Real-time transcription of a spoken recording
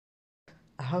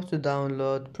how to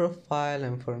download profile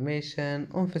information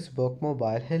on Facebook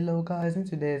Mobile. Hello guys, in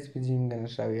today's video I'm gonna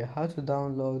show you how to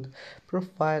download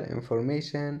profile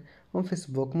information on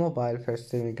Facebook Mobile.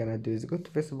 First thing we're gonna do is go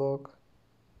to Facebook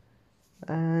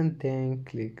and then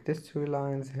click these three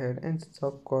lines here in the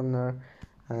top corner,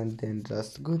 and then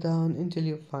just go down until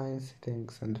you find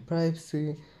settings and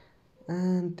privacy,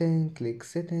 and then click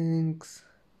settings,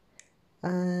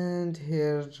 and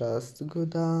here just go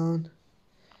down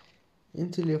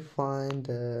until you find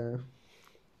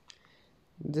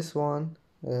this one,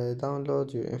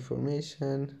 download your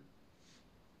information,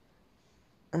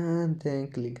 and then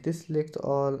click this select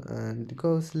all and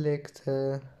go select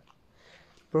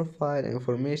profile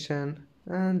information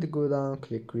and go down,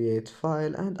 click create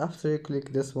file, and after you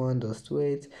click this one just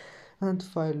wait and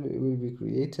file will be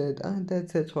created. And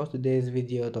that's it for today's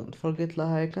video. Don't forget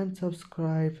like and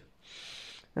subscribe,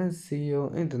 and see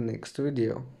you in the next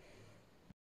video.